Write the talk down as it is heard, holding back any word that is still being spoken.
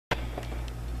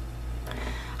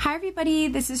Hi everybody,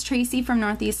 this is Tracy from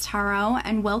Northeast Tarot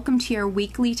and welcome to your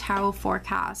weekly tarot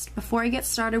forecast. Before I get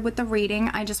started with the reading,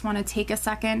 I just want to take a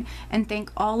second and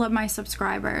thank all of my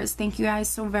subscribers. Thank you guys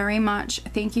so very much.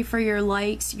 Thank you for your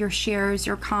likes, your shares,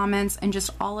 your comments, and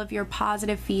just all of your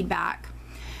positive feedback.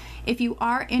 If you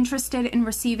are interested in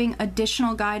receiving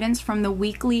additional guidance from the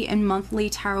weekly and monthly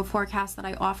tarot forecast that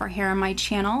I offer here on my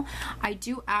channel, I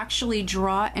do actually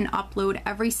draw and upload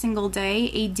every single day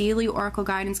a daily oracle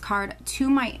guidance card to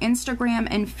my Instagram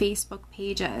and Facebook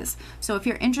pages. So if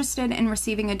you're interested in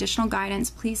receiving additional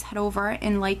guidance, please head over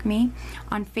and like me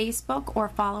on Facebook or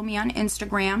follow me on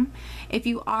Instagram. If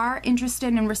you are interested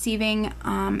in receiving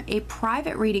a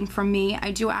private reading from me, I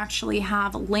do actually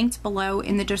have linked below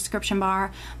in the description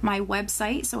bar my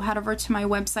website, so head over to my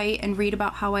website and read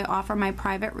about how I offer my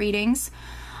private readings.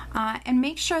 And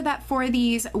make sure that for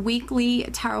these weekly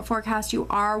tarot forecasts you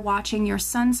are watching your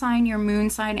sun sign, your moon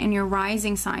sign, and your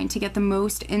rising sign to get the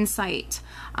most insight.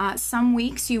 Some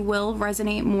weeks you will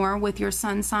resonate more with your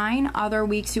sun sign, other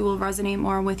weeks you will resonate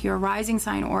more with your rising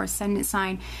sign or ascendant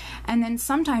sign, and then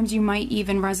sometimes you might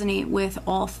even resonate with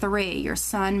all three, your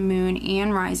sun, moon,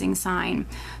 and rising sign.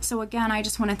 So again, I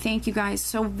just want to thank you guys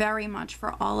so very much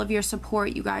for all of your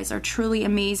support. You guys are truly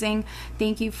amazing.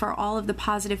 Thank you for all of the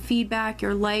positive feedback,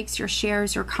 your likes, your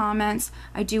shares, your comments.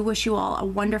 I do wish you all a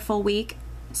wonderful week.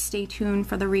 Stay tuned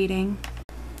for the reading.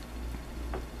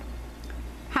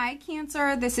 Hi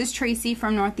Cancer, this is Tracy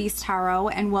from Northeast Tarot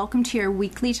and welcome to your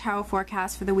weekly tarot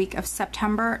forecast for the week of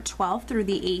September 12th through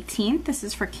the 18th. This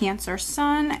is for Cancer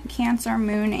Sun, Cancer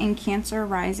Moon, and Cancer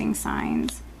Rising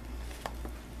signs.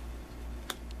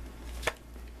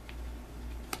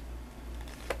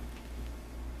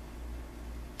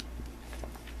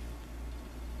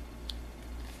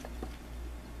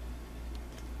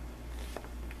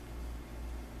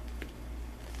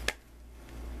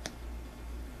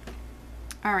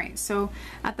 All right, so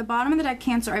at the bottom of the deck,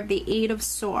 Cancer, I have the Eight of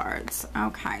Swords.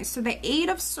 Okay, so the Eight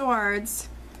of Swords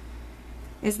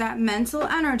is that mental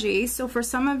energy. So for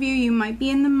some of you, you might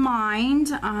be in the mind.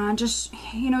 Just,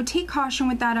 you know, take caution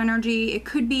with that energy. It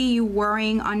could be you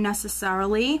worrying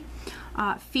unnecessarily,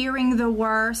 fearing the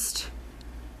worst,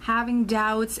 having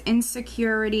doubts,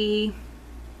 insecurity.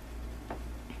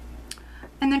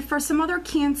 And then for some other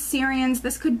Cancerians,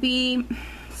 this could be...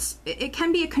 it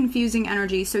can be a confusing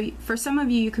energy. So for some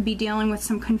of you, you could be dealing with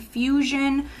some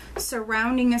confusion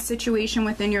surrounding a situation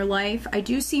within your life. I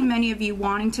do see many of you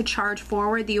wanting to charge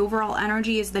forward. The overall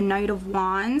energy is the Knight of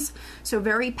Wands. So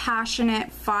very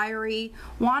passionate, fiery,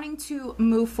 wanting to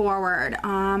move forward,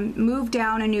 move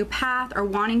down a new path, or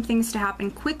wanting things to happen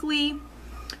quickly.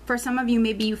 For some of you,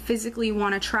 maybe you physically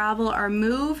want to travel or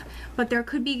move, but there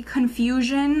could be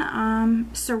confusion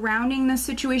surrounding the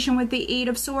situation with the Eight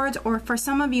of Swords, or for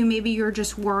some of you, maybe you're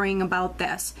just worrying about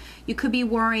this. You could be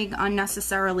worrying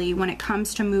unnecessarily when it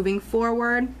comes to moving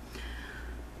forward.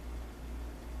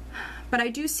 But I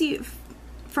do see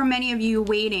for many of you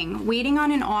waiting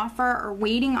on an offer or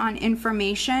waiting on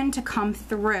information to come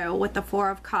through with the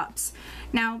Four of Cups.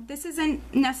 Now, this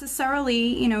isn't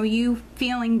necessarily, you know, you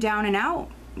feeling down and out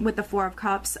with the Four of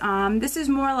Cups. This is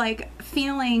more like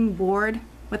feeling bored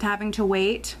with having to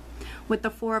wait with the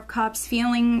Four of Cups,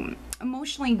 feeling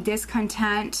emotionally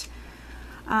discontent,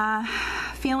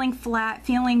 feeling flat,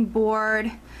 feeling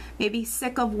bored, maybe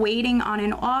sick of waiting on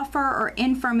an offer or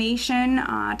information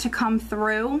to come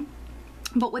through.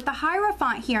 But with the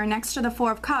Hierophant here next to the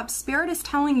Four of Cups, Spirit is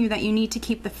telling you that you need to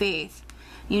keep the faith.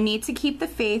 You need to keep the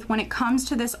faith when it comes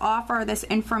to this offer or this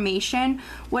information.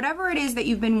 Whatever it is that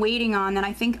you've been waiting on that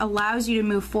I think allows you to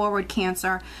move forward,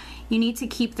 Cancer, you need to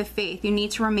keep the faith. You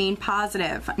need to remain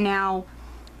positive. Now,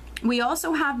 we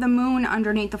also have the Moon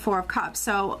underneath the Four of Cups.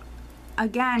 So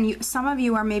again, some of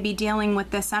you are maybe dealing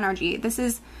with this energy. This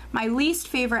is my least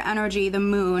favorite energy, the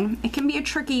Moon. It can be a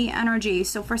tricky energy.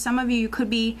 So for some of you, you could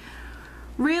be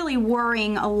really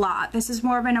worrying a lot. This is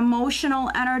more of an emotional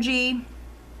energy.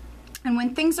 And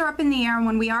when things are up in the air,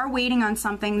 when we are waiting on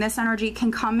something, this energy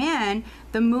can come in.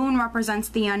 The Moon represents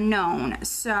the unknown.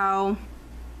 So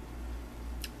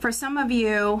for some of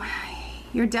you,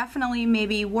 you're definitely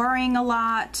maybe worrying a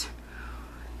lot.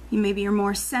 Maybe you're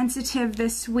more sensitive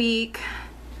this week.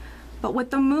 But with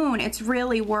the Moon, it's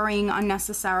really worrying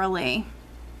unnecessarily.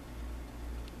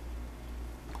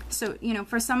 So, you know,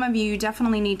 for some of you, you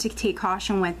definitely need to take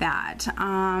caution with that.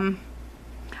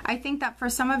 I think that for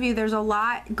some of you, there's a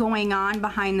lot going on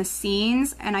behind the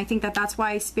scenes, and I think that that's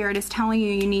why Spirit is telling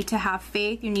you you need to have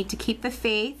faith. You need to keep the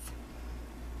faith.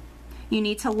 You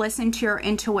need to listen to your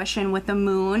intuition with the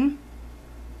Moon.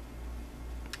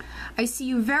 I see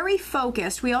you very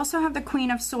focused. We also have the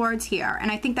Queen of Swords here,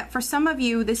 and I think that for some of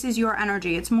you, this is your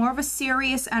energy. It's more of a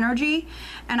serious energy,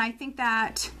 and I think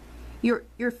that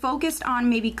you're focused on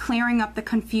maybe clearing up the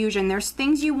confusion. There's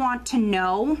things you want to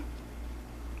know.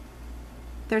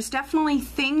 There's definitely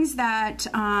things that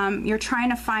you're trying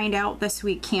to find out this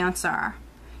week, Cancer.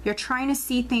 You're trying to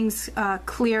see things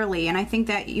clearly, and I think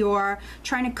that you're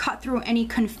trying to cut through any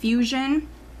confusion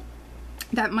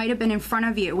that might have been in front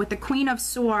of you. With the Queen of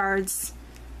Swords,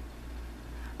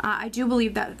 I do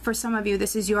believe that for some of you,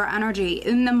 this is your energy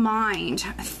in the mind,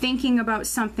 thinking about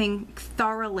something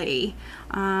thoroughly,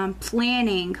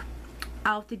 planning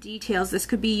out the details. This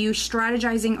could be you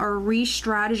strategizing or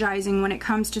re-strategizing when it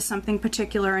comes to something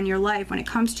particular in your life, when it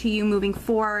comes to you moving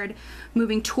forward,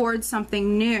 moving towards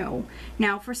something new.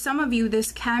 Now, for some of you,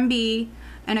 this can be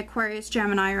an Aquarius,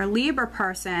 Gemini, or Libra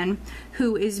person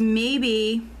who is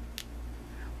maybe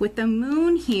with the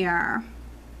moon here.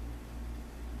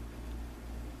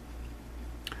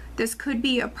 This could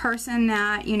be a person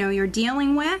that, you know, you're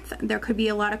dealing with. There could be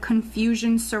a lot of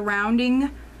confusion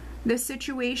surrounding this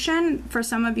situation. For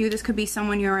some of you, this could be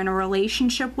someone you're in a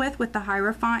relationship with the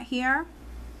Hierophant here.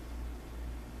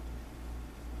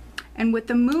 And with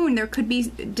the moon, there could be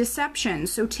deception,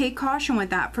 so take caution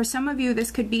with that. For some of you, this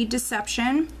could be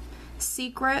deception,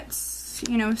 secrets,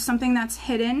 you know, something that's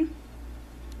hidden.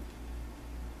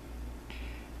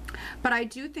 But I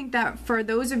do think that for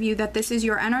those of you that this is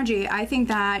your energy, I think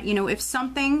that, you know, if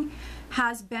something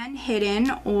has been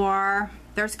hidden or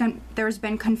there's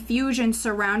been confusion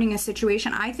surrounding a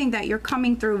situation, I think that you're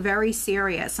coming through very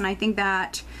serious. And I think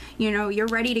that, you know, you're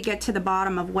ready to get to the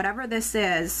bottom of whatever this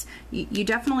is. You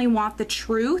definitely want the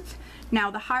truth. Now,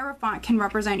 the Hierophant can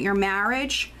represent your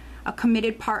marriage, a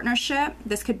committed partnership.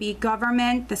 This could be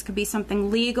government. This could be something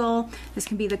legal. This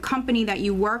could be the company that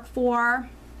you work for.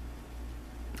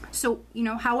 So, you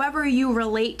know, however you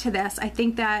relate to this, I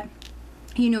think that,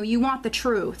 you know, you want the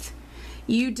truth.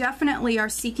 You definitely are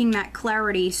seeking that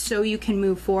clarity so you can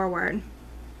move forward,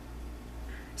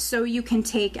 so you can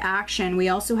take action. We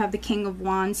also have the King of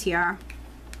Wands here.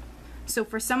 So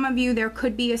for some of you, there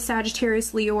could be a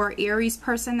Sagittarius, Leo, or Aries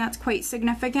person that's quite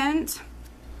significant.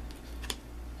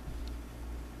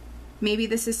 Maybe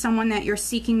this is someone that you're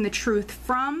seeking the truth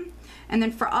from. And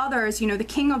then for others, you know, the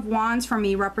King of Wands for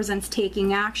me represents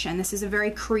taking action. This is a very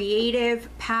creative,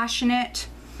 passionate,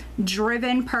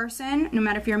 driven person, no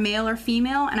matter if you're male or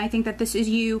female. And I think that this is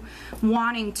you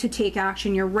wanting to take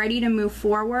action. You're ready to move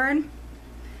forward.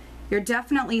 You're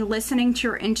definitely listening to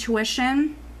your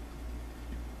intuition.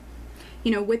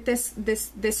 You know, with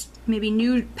this maybe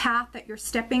new path that you're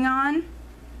stepping on,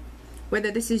 whether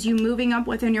this is you moving up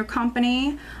within your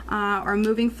company or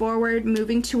moving forward,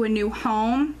 moving to a new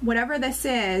home, whatever this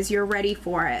is, you're ready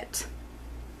for it.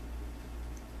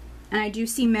 And I do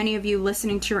see many of you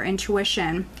listening to your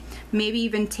intuition, maybe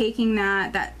even taking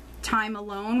that time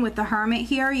alone with the Hermit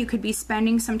here. You could be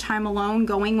spending some time alone,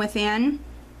 going within.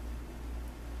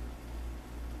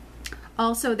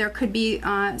 Also, there could be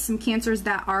some Cancers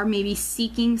that are maybe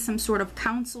seeking some sort of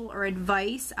counsel or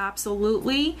advice.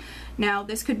 Absolutely. Now,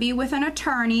 this could be with an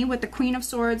attorney. With the Queen of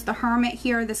Swords, the Hermit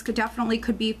here, this could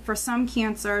be for some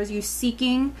Cancers, you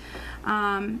seeking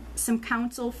some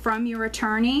counsel from your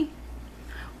attorney,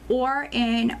 or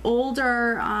an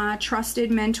older trusted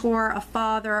mentor, a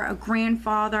father, a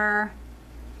grandfather,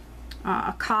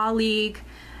 a colleague.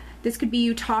 This could be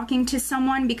you talking to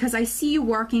someone, because I see you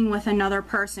working with another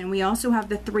person. We also have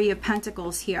the Three of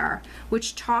Pentacles here,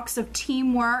 which talks of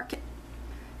teamwork.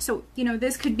 So, you know,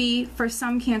 this could be for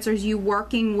some Cancers, you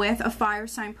working with a fire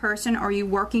sign person, or you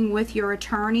working with your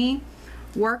attorney,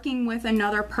 working with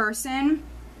another person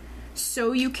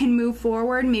so you can move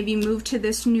forward, maybe move to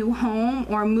this new home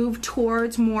or move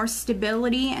towards more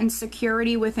stability and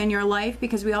security within your life,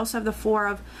 because we also have the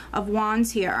Four of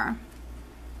Wands here,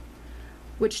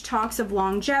 which talks of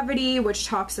longevity, which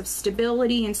talks of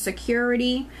stability and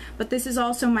security. But this is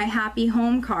also my happy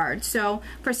home card. So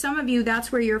for some of you,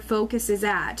 that's where your focus is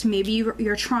at. Maybe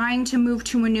you're trying to move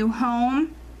to a new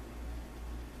home.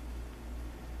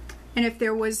 And if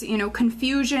there was, you know,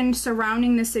 confusion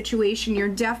surrounding the situation, you're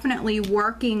definitely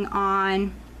working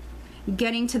on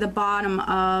getting to the bottom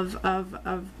of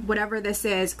whatever this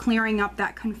is, clearing up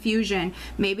that confusion.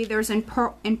 Maybe there's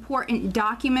important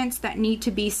documents that need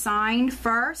to be signed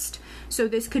first. So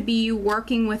this could be you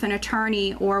working with an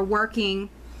attorney or working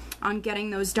on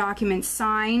getting those documents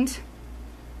signed,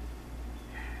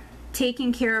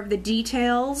 taking care of the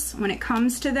details when it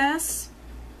comes to this.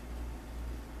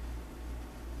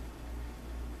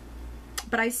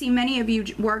 But I see many of you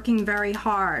working very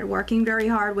hard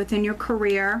within your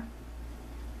career,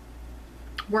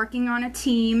 working on a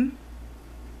team.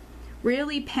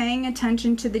 really paying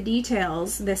attention to the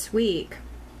details this week.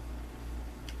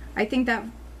 I think that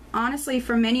honestly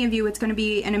for many of you it's going to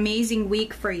be an amazing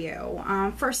week for you.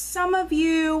 For some of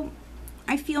you,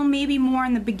 I feel maybe more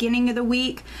in the beginning of the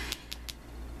week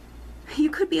you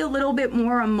could be a little bit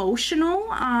more emotional,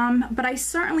 but I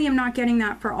certainly am not getting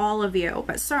that for all of you.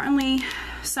 But certainly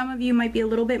some of you might be a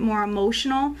little bit more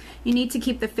emotional. You need to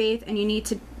keep the faith, and you need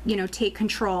to, you know, take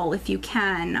control if you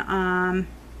can.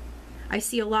 I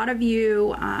see a lot of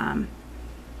you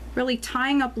really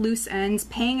tying up loose ends,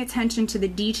 paying attention to the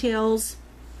details,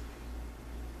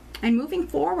 and moving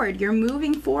forward. You're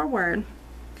moving forward.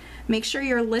 Make sure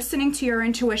you're listening to your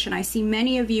intuition. I see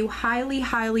many of you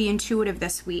highly intuitive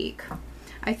this week.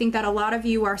 I think that a lot of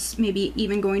you are maybe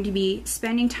even going to be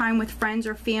spending time with friends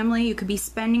or family. You could be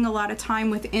spending a lot of time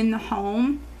within the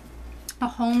home. A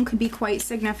home could be quite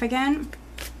significant.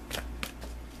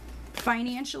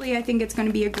 Financially, I think it's going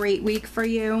to be a great week for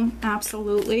you.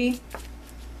 Absolutely.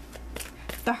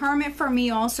 The Hermit for me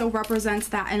also represents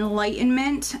that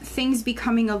enlightenment, things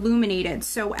becoming illuminated.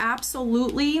 So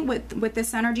absolutely, with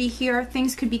this energy here,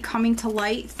 things could be coming to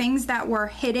light, things that were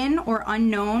hidden or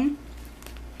unknown.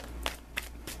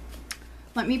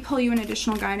 Let me pull you an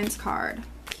additional guidance card.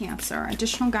 Cancer,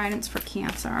 additional guidance for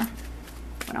Cancer.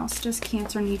 What else does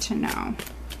Cancer need to know?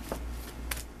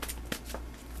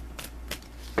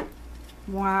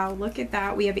 Wow, look at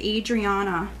that. We have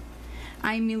Adriana.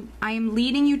 I am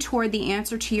leading you toward the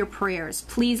answer to your prayers.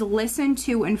 Please listen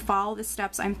to and follow the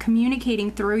steps I'm communicating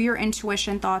through your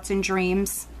intuition, thoughts, and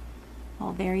dreams.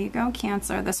 Well, there you go,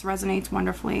 Cancer. This resonates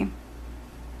wonderfully.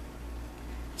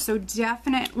 So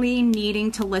definitely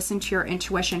needing to listen to your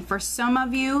intuition. For some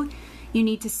of you, you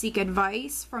need to seek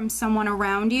advice from someone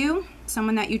around you,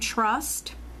 someone that you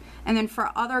trust. And then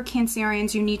for other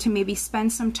Cancerians, you need to maybe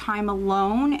spend some time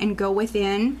alone and go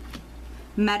within.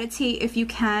 Meditate if you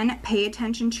can. Pay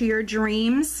attention to your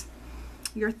dreams,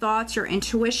 your thoughts, your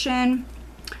intuition.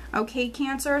 Okay,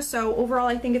 Cancer. So overall,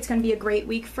 I think it's going to be a great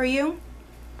week for you.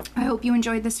 I hope you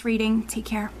enjoyed this reading. Take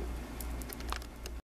care.